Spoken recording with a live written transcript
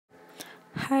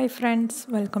Hi friends,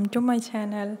 welcome to my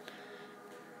channel.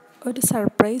 ഒരു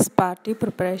surprise party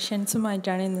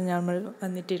പ്രിപ്പറേഷൻസുമായിട്ടാണ് ഇന്ന് നമ്മൾ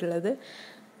വന്നിട്ടുള്ളത്.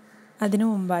 അതിനു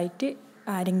മുമ്പായിട്ട്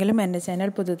ആരെങ്കിലും എൻ്റെ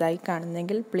ചാനൽ പുതുതായി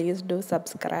കാണുന്നെങ്കിൽ please do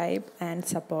subscribe and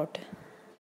support.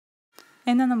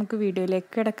 എന്നാൽ നമുക്ക്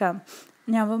വീഡിയോയിലേക്ക് കിടക്കാം.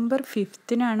 November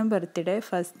 5 birthday.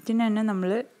 ഫസ്റ്റിന് തന്നെ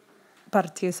നമ്മൾ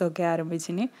പർച്ചേസൊക്കെ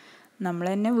ആരംഭിച്ചിന്. നമ്മൾ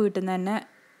തന്നെ വീട്ടിൽ നിന്ന് തന്നെ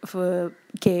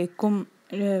കേക്കും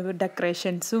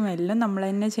ഡെക്കറേഷൻസും എല്ലാം നമ്മൾ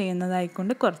തന്നെ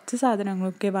ചെയ്യുന്നതായിക്കൊണ്ട് കുറച്ച്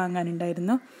സാധനങ്ങളൊക്കെ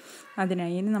വാങ്ങാനുണ്ടായിരുന്നു.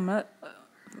 അതിനായി നമ്മൾ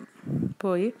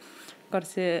പോയി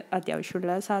കുറച്ച്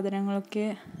അത്യാവശ്യമുള്ള സാധനങ്ങളൊക്കെ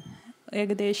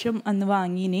ഏകദേശം അന്ന്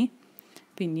വാങ്ങിനി.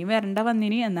 പിന്നെയും വരണ്ട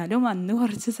വന്നിനി, എന്നാലും അന്ന്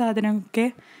കുറച്ച് സാധനമൊക്കെ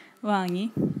വാങ്ങി.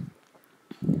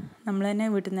 നമ്മൾ തന്നെ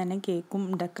വീട്ടിൽ നിന്ന് തന്നെ കേക്കും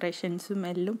ഡെക്കറേഷൻസും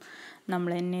എല്ലാം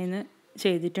നമ്മൾ തന്നെയാണ്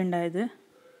ചെയ്തിട്ടുണ്ടായത്.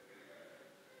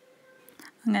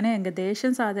 അങ്ങനെ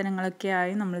ഏകദേശം സാധനങ്ങളൊക്കെ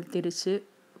ആയി നമ്മൾ തിരിച്ച്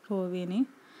പോവിനി.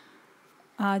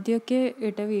 ആദ്യമൊക്കെ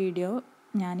ഇട്ട വീഡിയോ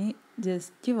ഞാൻ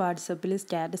ജസ്റ്റ് വാട്സപ്പിൽ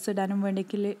സ്റ്റാറ്റസ് ഇടാനും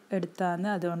വേണ്ടിയിൽ എടുത്തതാണ്.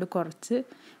 അതുകൊണ്ട് കുറച്ച്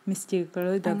മിസ്റ്റേക്കുകൾ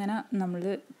അങ്ങനെ നമ്മൾ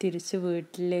തിരിച്ച്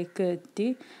വീട്ടിലേക്ക് എത്തി.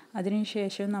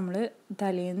 അതിനുശേഷം നമ്മൾ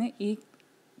തലേന്ന് ഈ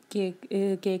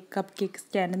കപ്പ് കേക്ക്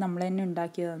സ്റ്റാൻഡ് നമ്മൾ തന്നെ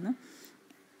ഉണ്ടാക്കിയതാണ്.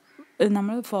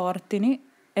 നമ്മൾ 4th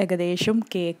ഏകദേശം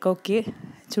കേക്കൊക്കെ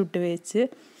ചുട്ട് വെച്ച്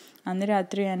അന്ന്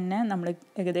രാത്രി തന്നെ നമ്മൾ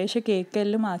ഏകദേശം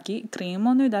കേക്കെല്ലാം ആക്കി.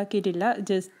 ക്രീമൊന്നും ഇതാക്കിയിട്ടില്ല,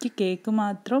 ജസ്റ്റ് കേക്ക്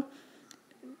മാത്രം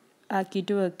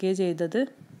ആക്കിയിട്ട് വെക്കുകയാണ് ചെയ്തത്.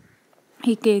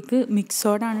 ഈ കേക്ക്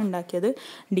മിക്സോടാണ് ഉണ്ടാക്കിയത്.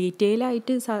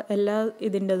 ഡീറ്റെയിലായിട്ട് എല്ലാ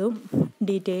ഇതിൻ്റെതും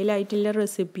ഡീറ്റെയിലായിട്ടുള്ള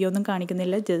റെസിപ്പിയൊന്നും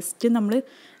കാണിക്കുന്നില്ല, ജസ്റ്റ് നമ്മൾ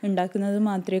ഉണ്ടാക്കുന്നത്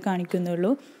മാത്രമേ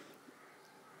കാണിക്കുന്നുള്ളൂ.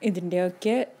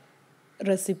 ഇതിൻ്റെയൊക്കെ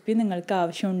റെസിപ്പി നിങ്ങൾക്ക്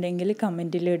ആവശ്യമുണ്ടെങ്കിൽ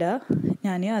കമൻറ്റിലിടുക.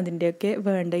 ഞാൻ അതിൻ്റെയൊക്കെ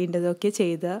വേണ്ടതിൻ്റെതൊക്കെ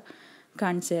ചെയ്ത്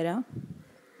കാണിച്ചു തരാം.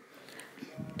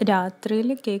 രാത്രിയിൽ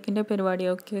കേക്കിൻ്റെ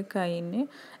പരിപാടിയൊക്കെ കഴിഞ്ഞ്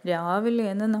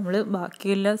രാവിലെയാണ് നമ്മൾ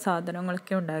ബാക്കിയുള്ള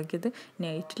സാധനങ്ങളൊക്കെ ഉണ്ടാക്കിയത്.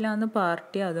 നൈറ്റിലാണ്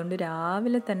പാർട്ടി, അതുകൊണ്ട്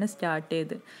രാവിലെ തന്നെ സ്റ്റാർട്ട്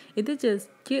ചെയ്ത്. ഇത്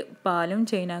ജസ്റ്റ് പാലും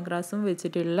ചൈന ഗ്രാസും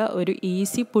വെച്ചിട്ടുള്ള ഒരു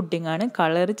ഈസി പുഡിങ്ങാണ്.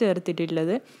 കളർ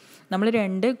ചേർത്തിട്ടുള്ളത് നമ്മൾ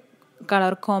 2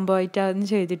 കളർ കോംബോ ആയിട്ടാണ്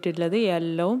ചെയ്തിട്ടുള്ളത്,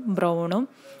 യെല്ലോവും ബ്രൗണും.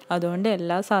 അതുകൊണ്ട്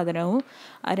എല്ലാ സാധനവും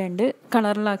ആ 2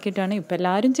 കളറിലാക്കിയിട്ടാണ് ഇപ്പം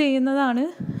എല്ലാവരും ചെയ്യുന്നതാണ്.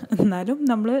 എന്നാലും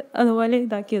നമ്മൾ അതുപോലെ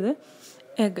ഇതാക്കിയത്.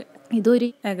 ഇതൊരു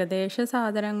ഏകദേശ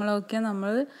സാധനങ്ങളൊക്കെ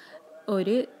നമ്മൾ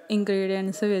ഒരു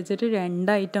ഇൻഗ്രീഡിയൻസ് വെച്ചിട്ട്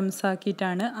 2 ഐറ്റംസ്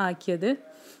ആക്കിയിട്ടാണ് ആക്കിയത്.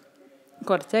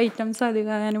 കുറച്ച് ഐറ്റംസ്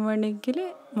അധികമാകാനും വേണ്ടിയെങ്കിൽ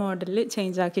മോഡൽ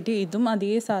ചേഞ്ച് ആക്കിയിട്ട് ഇതും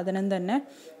അതേ സാധനം തന്നെ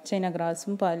ചൈന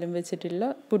ഗ്രാസും പാലും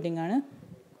വെച്ചിട്ടുള്ള പുഡിങ്ങാണ്.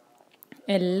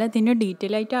 എല്ലാത്തിനും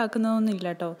ഡീറ്റെയിൽ ആയിട്ട് ആക്കുന്നതൊന്നും ഇല്ല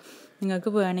കേട്ടോ. നിങ്ങൾക്ക്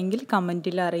വേണമെങ്കിൽ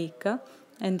കമൻറ്റിൽ അറിയിക്കുക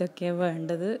എന്തൊക്കെയാണ്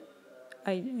വേണ്ടത്.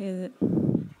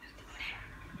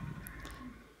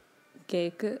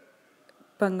 കേക്ക്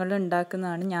പെങ്ങൾ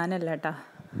ഉണ്ടാക്കുന്നതാണ്, ഞാനല്ല കേട്ടോ.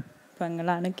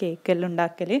 പെങ്ങളാണ് കേക്കെല്ലാം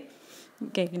ഉണ്ടാക്കൽ.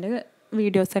 കേക്കിൻ്റെ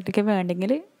വീഡിയോസൊക്കെ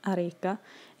വേണ്ടെങ്കിൽ അറിയിക്കുക.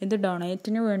 ഇത്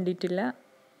ഡൊണേറ്റിന് വേണ്ടിയിട്ടുള്ള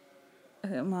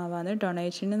മാവാണ്.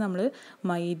 ഡൊണേഷന് നമ്മൾ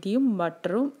മൈദയും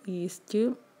ബട്ടറും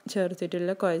ഈസ്റ്റും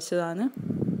ചേർത്തിട്ടുള്ള കുഴച്ചതാണ്.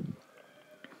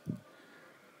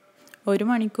 1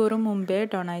 മണിക്കൂർ മുമ്പേ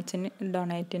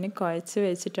ഡൊണേറ്റിന് കുഴച്ച്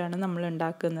വെച്ചിട്ടാണ് നമ്മൾ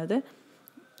ഉണ്ടാക്കുന്നത്.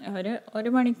 ഒരു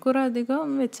മണിക്കൂർ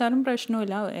അധികം വെച്ചാലും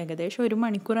പ്രശ്നമില്ല. ഏകദേശം 1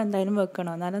 മണിക്കൂർ എന്തായാലും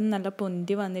വെക്കണം, എന്നാലും നല്ല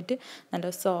പൊന്തി വന്നിട്ട് നല്ല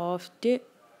സോഫ്റ്റ്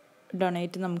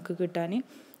ഡൊണേറ്റ് നമുക്ക് കിട്ടാൻ.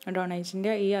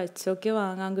 ഡൊണേറ്റിൻ്റെ ഈ അച്ചൊക്കെ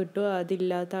വാങ്ങാൻ കിട്ടും.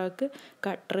 അതില്ലാത്ത ആൾക്ക്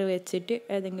കട്ടർ വെച്ചിട്ട്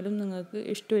ഏതെങ്കിലും നിങ്ങൾക്ക്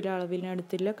ഇഷ്ടമുള്ള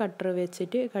അളവിനടുത്തുള്ള കട്ടർ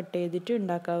വെച്ചിട്ട് കട്ട് ചെയ്തിട്ട്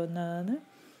ഉണ്ടാക്കാവുന്നതാണ്.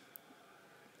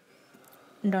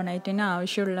 ഡൊണേറ്റിന്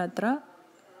ആവശ്യമുള്ളത്ര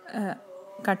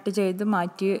കട്ട് ചെയ്ത്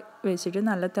മാറ്റി വെച്ചിട്ട്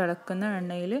നല്ല തിളക്കുന്ന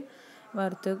എണ്ണയിൽ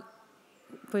വറുത്ത്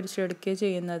പൊരിച്ചെടുക്കുകയാണ്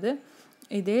ചെയ്യുന്നത്.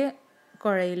 ഇതേ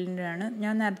കുഴയിലാണ്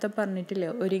ഞാൻ നേരത്തെ പറഞ്ഞിട്ടില്ലേ,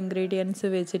 ഒരു ഇൻഗ്രീഡിയൻസ്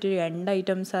വെച്ചിട്ട് 2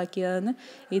 ഐറ്റംസ് ആക്കിയതെന്ന്.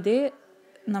 ഇതേ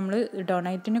നമ്മൾ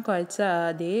ഡൊണേറ്റിന് കുഴച്ച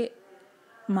അതേ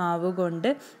മാവ് കൊണ്ട്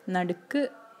നടുക്ക്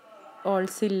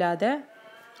ഹോൾസ് ഇല്ലാതെ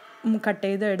കട്ട്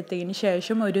ചെയ്ത് എടുത്തതിന്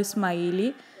ശേഷം ഒരു സ്മൈലി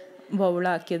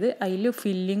ബൗളാക്കിയത്. അതിൽ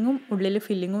ഉള്ളിൽ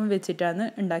ഫില്ലിങ്ങും വെച്ചിട്ടാണ്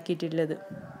ഉണ്ടാക്കിയിട്ടുള്ളത്.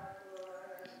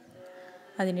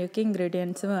 അതിൻ്റെയൊക്കെ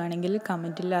ഇൻഗ്രീഡിയൻസ് വേണമെങ്കിൽ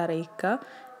കമൻറ്റിൽ അറിയിക്കുക,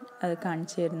 അത്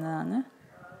കാണിച്ചു തരുന്നതാണ്.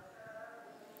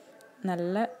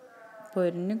 നല്ല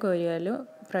പൊരിഞ്ഞ് കോരിയാലും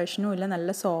പ്രശ്നമില്ല, നല്ല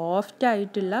സോഫ്റ്റ്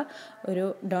ആയിട്ടുള്ള ഒരു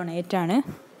ഡൊണേറ്റാണ്.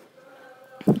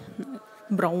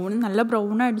 നല്ല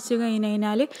ബ്രൗൺ അടിച്ച്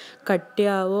കഴിഞ്ഞാൽ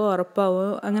കട്ടിയാവോ ഉറപ്പാവോ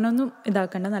അങ്ങനെയൊന്നും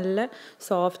ഇതാക്കണ്ട, നല്ല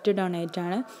സോഫ്റ്റ്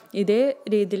ഡൊണേറ്റാണ്. ഇതേ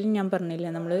രീതിയിൽ ഞാൻ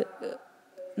പറഞ്ഞില്ലേ, നമ്മൾ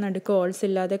നടുക്ക് ഹോൾസ്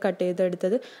ഇല്ലാതെ കട്ട്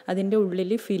ചെയ്തെടുത്തത്. അതിൻ്റെ ഉള്ളിൽ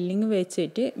ഫില്ലിങ്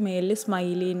വെച്ചിട്ട് മേലിൽ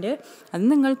സ്മൈലീൻ്റെ, അത്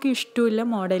നിങ്ങൾക്ക് ഇഷ്ടമില്ല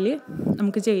മോഡൽ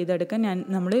നമുക്ക് ചെയ്തെടുക്കാം.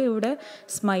 നമ്മൾ ഇവിടെ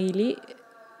സ്മൈലി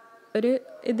ഒരു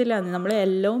ഇതിലാണ്, നമ്മൾ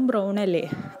യെല്ലോവും ബ്രൗൺ അല്ലേ,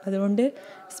 അതുകൊണ്ട്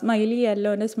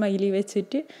യെല്ലോൻ്റെ സ്മൈലി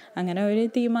വെച്ചിട്ട് അങ്ങനെ ഒരു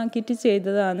തീമാക്കിയിട്ട്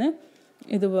ചെയ്തതാണ്.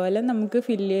 ഇതുപോലെ നമുക്ക്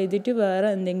ഫില്ല് ചെയ്തിട്ട് വേറെ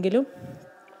എന്തെങ്കിലും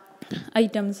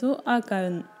ഐറ്റംസും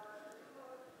ആക്കാവുന്നു.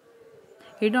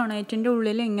 ഈ ഡൊണേറ്റിൻ്റെ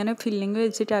ഉള്ളിൽ ഇങ്ങനെ ഫില്ലിങ്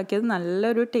വെച്ചിട്ടാക്കിയത്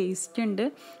നല്ലൊരു ടേസ്റ്റ് ഉണ്ട്.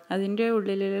 അതിൻ്റെ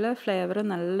ഉള്ളിലുള്ള ഫ്ലേവർ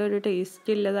നല്ലൊരു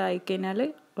ടേസ്റ്റ് ഉള്ളതായിക്കഴിഞ്ഞാൽ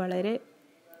വളരെ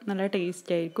നല്ല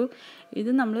ടേസ്റ്റ് ആയിരിക്കും.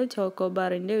 ഇത് നമ്മൾ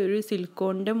ചോക്കോബാറിൻ്റെ ഒരു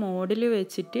സിലിക്കോണിൻ്റെ മോഡിൽ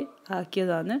വെച്ചിട്ട്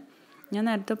ആക്കിയതാണ്. ഞാൻ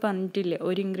നേരത്തെ പറഞ്ഞിട്ടില്ലേ,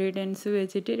 ഒരു ഇൻഗ്രീഡിയൻസ്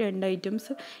വെച്ചിട്ട് 2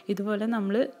 ഐറ്റംസ്. ഇതുപോലെ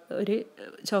നമ്മൾ ഒരു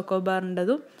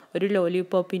ചോക്കോബാറിൻ്റെതും ഒരു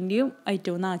ലോലിപോപ്പിൻ്റെയും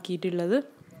ഐറ്റവും ആക്കിയിട്ടുള്ളത്.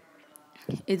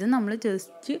 ഇത് നമ്മൾ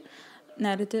ജസ്റ്റ്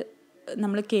നേരത്തെ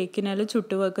നമ്മൾ കേക്കിനെല്ലാം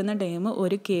ചുട്ട് വെക്കുന്ന ടൈം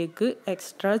ഒരു കേക്ക്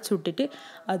എക്സ്ട്രാ ചുട്ടിട്ട്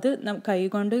അത്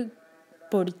കൈകൊണ്ട്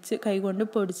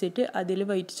പൊടിച്ചിട്ട് അതിൽ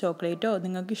വൈറ്റ് ചോക്ലേറ്റോ,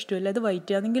 നിങ്ങൾക്ക് ഇഷ്ടമില്ല അത്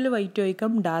വൈറ്റ് ആണെങ്കിൽ വൈറ്റ്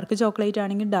ഒഴിക്കാം, ഡാർക്ക് ചോക്ലേറ്റ്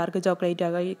ആണെങ്കിൽ ഡാർക്ക് ചോക്ലേറ്റ്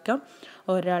കഴിക്കാം.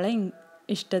 ഒരാളെ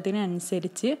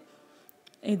ഇഷ്ടത്തിനനുസരിച്ച്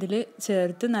ഇതിൽ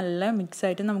ചേർത്ത് നല്ല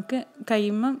മിക്സായിട്ട് നമുക്ക്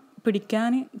കൈമ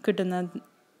പിടിക്കാൻ കിട്ടുന്ന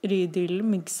രീതിയിൽ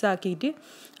മിക്സ് ആക്കിയിട്ട്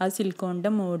ആ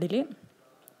സിലിക്കോണിൻ്റെ മോഡിൽ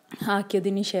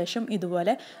ആക്കിയതിന് ശേഷം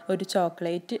ഇതുപോലെ ഒരു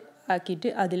ചോക്ലേറ്റ് ആക്കിയിട്ട്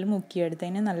അതിൽ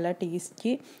മുക്കിയെടുത്തതിന് നല്ല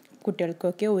ടേസ്റ്റ്.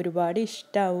 കുട്ടികൾക്കൊക്കെ ഒരുപാട്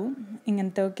ഇഷ്ടമാവും.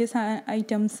 ഇങ്ങനത്തെ ഒക്കെ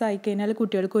ഐറ്റംസ് ആയിക്കഴിഞ്ഞാൽ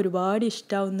കുട്ടികൾക്ക് ഒരുപാട്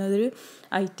ഇഷ്ടമാവുന്നതൊരു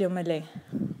ഐറ്റം അല്ലേ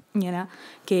ഇങ്ങനെ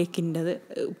കേക്കിൻ്റെത്.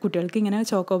 കുട്ടികൾക്ക് ഇങ്ങനെ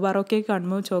ചോക്കോബാറൊക്കെ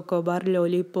കാണുമ്പോൾ, ചോക്കോബാർ,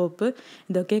 ലോലിപോപ്പ്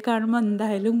ഇതൊക്കെ കാണുമ്പോൾ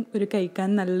എന്തായാലും ഒരു കഴിക്കാൻ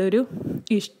നല്ലൊരു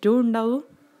ഇഷ്ടവും ഉണ്ടാവും,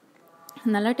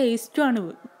 നല്ല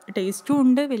ടേസ്റ്റും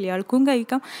ഉണ്ട്. വലിയ ആൾക്കും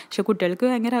കഴിക്കാം, പക്ഷെ കുട്ടികൾക്ക്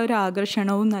ഭയങ്കര ഒരു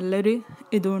ആകർഷണവും നല്ലൊരു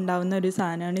ഇതും ഉണ്ടാവുന്ന ഒരു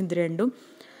സാധനമാണ് ഇത് രണ്ടും.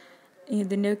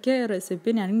 ഇതിൻ്റെയൊക്കെ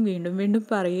റെസിപ്പി ഞാൻ വീണ്ടും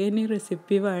പറയുക. ഈ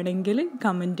റെസിപ്പി വേണമെങ്കിൽ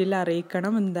കമൻറ്റിൽ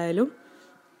അറിയിക്കണം എന്തായാലും.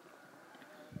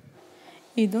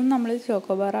 ഇതും നമ്മൾ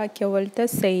ചോക്കോബാർ ആക്കിയ പോലത്തെ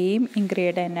സെയിം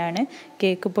ഇൻഗ്രീഡിയൻ്റ് ആണ്.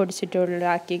 കേക്ക് പൊടിച്ചിട്ടുള്ള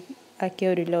ആക്കിയ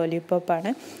ഒരു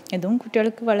ലോലിപോപ്പാണ്. ഇതും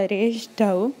കുട്ടികൾക്ക് വളരെ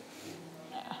ഇഷ്ടമാവും,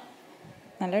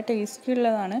 നല്ല ടേസ്റ്റ്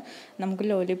ഉള്ളതാണ്. നമുക്ക്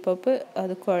ലോലിപോപ്പ്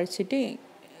അത് കുഴച്ചിട്ട്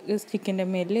സ്റ്റിക്കിൻ്റെ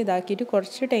മേലിൽ ഇതാക്കിയിട്ട്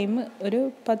കുറച്ച് ടൈം ഒരു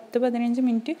 10-15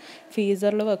 മിനിറ്റ്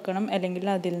ഫ്രീസറിൽ വെക്കണം, അല്ലെങ്കിൽ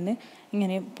അതിൽ നിന്ന്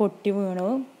ഇങ്ങനെ പൊട്ടി വീണു.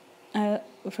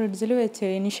 ഫ്രിഡ്ജിൽ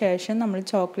വെച്ചതിന് ശേഷം നമ്മൾ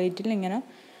ചോക്ലേറ്റിൽ ഇങ്ങനെ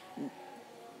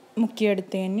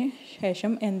മുക്കിയെടുത്തതിന്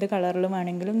ശേഷം എന്ത് കളറിൽ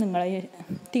വേണമെങ്കിലും നിങ്ങളെ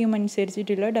തീം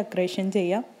അനുസരിച്ചിട്ടുള്ള ഡെക്കറേഷൻ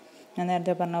ചെയ്യാം. ഞാൻ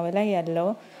നേരത്തെ പറഞ്ഞ പോലെ യെല്ലോ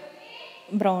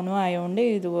ബ്രൗണും ആയതുകൊണ്ട്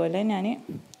ഇതുപോലെ ഞാൻ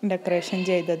ഡെക്കറേഷൻ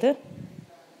ചെയ്തത്.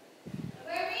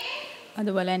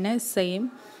 അതുപോലെ തന്നെ സെയിം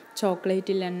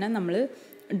ചോക്ലേറ്റിൽ തന്നെ നമ്മൾ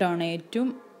ഡൊണേറ്റും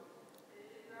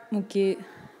മുക്കി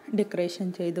ഡെക്കറേഷൻ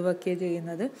ചെയ്ത് വെക്കുക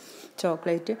ചെയ്യുന്നത്.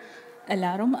 ചോക്ലേറ്റ്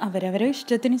എല്ലാവരും അവരവരെ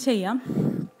ഇഷ്ടത്തിന് ചെയ്യാം.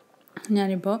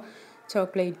 ഞാനിപ്പോൾ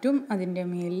ചോക്ലേറ്റും അതിൻ്റെ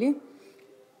മേലിൽ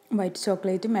വൈറ്റ്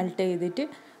ചോക്ലേറ്റ് മെൽറ്റ് ചെയ്തിട്ട്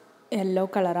യെല്ലോ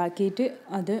കളറാക്കിയിട്ട്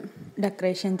അത്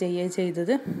ഡെക്കറേഷൻ ചെയ്യുക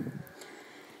ചെയ്തത്.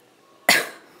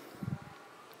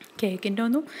 കേക്കിൻ്റെ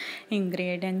ഒന്നും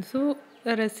ഇൻഗ്രീഡിയൻസും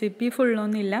റെസിപ്പി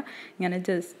ഫുള്ളൊന്നുമില്ല, ഇങ്ങനെ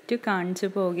ജസ്റ്റ് കാണിച്ച്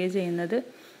പോവുകയാണ് ചെയ്യുന്നത്.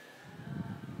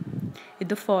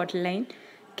 ഇത് ഫോർട്ട്-ലൈൻ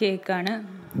കേക്കാണ്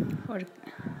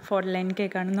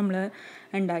നമ്മൾ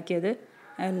ഉണ്ടാക്കിയത്.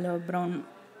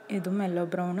 ഇതും യെല്ലോ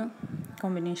ബ്രൗൺ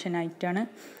കോമ്പിനേഷൻ ആയിട്ടാണ്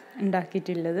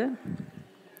ഉണ്ടാക്കിയിട്ടുള്ളത്.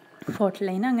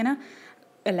 ഫോർട്ട്-ലൈൻ അങ്ങനെ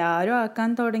എല്ലാവരും ആക്കാൻ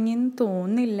തുടങ്ങിയെന്ന്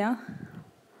തോന്നുന്നില്ല,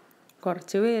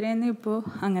 കുറച്ച് പേരെന്ന് ഇപ്പോൾ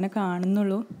അങ്ങനെ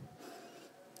കാണുന്നുള്ളൂ.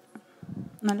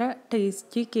 നല്ല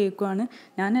ടേസ്റ്റി കേക്കുമാണ്.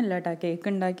 ഞാനല്ല കേട്ടോ കേക്ക്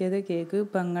ഉണ്ടാക്കിയത്, കേക്ക്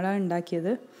പെങ്ങളാണ്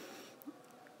ഉണ്ടാക്കിയത്.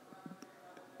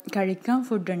 കഴിക്കാൻ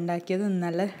ഫുഡ് ഉണ്ടാക്കിയത്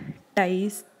നല്ല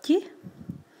ടേസ്റ്റി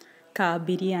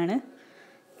കാബിരിയാണ്.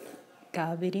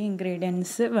 കാബിരി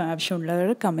ഇൻഗ്രീഡിയൻസ്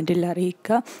ആവശ്യമുള്ളവർ കമൻറ്റിൽ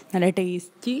അറിയിക്കുക. നല്ല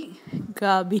ടേസ്റ്റി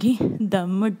കാബിരി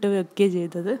ദമ്മിട്ട് വെക്കുക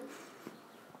ചെയ്തത്.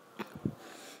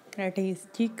 നല്ല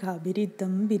ടേസ്റ്റി കാബിരി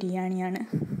ദം ബിരിയാണിയാണ്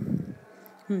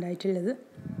ഉണ്ടായിട്ടുള്ളത്.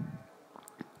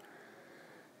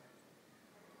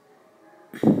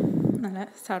 നല്ല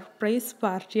സർപ്രൈസ്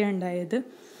പാർട്ടിയാണ് ഉണ്ടായത്.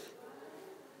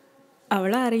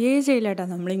 അവൾ അറിയുകയേ ചെയ്യില്ല കേട്ടോ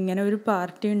നമ്മളിങ്ങനെ ഒരു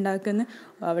പാർട്ടി ഉണ്ടാക്കുന്ന.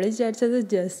 അവൾ വിചാരിച്ചത്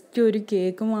ജസ്റ്റ് ഒരു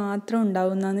കേക്ക് മാത്രം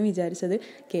ഉണ്ടാവും എന്നാണ് വിചാരിച്ചത്.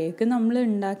 കേക്ക് നമ്മൾ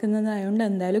ഉണ്ടാക്കുന്നതായതുകൊണ്ട്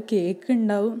എന്തായാലും കേക്ക്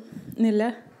ഉണ്ടാവും എന്നുള്ള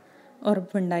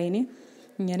ഉറപ്പുണ്ടായിന്.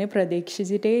 ഇങ്ങനെ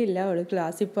പ്രതീക്ഷിച്ചിട്ടേ ഇല്ല. അവൾ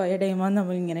ക്ലാസ്സിൽ പോയ ടൈമാണ്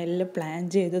നമ്മളിങ്ങനെ എല്ലാം പ്ലാൻ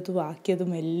ചെയ്തതും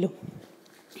ആക്കിയതും എല്ലാം.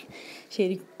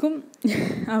 ശരിക്കും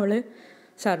അവൾ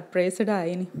സർപ്രൈസ്ഡ്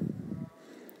ആയിന്.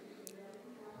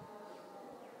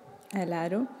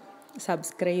 എല്ലാവരും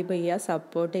സബ്സ്ക്രൈബ് ചെയ്യുക,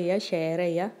 സപ്പോർട്ട് ചെയ്യുക, ഷെയർ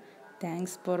ചെയ്യുക.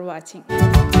 Thanks for watching.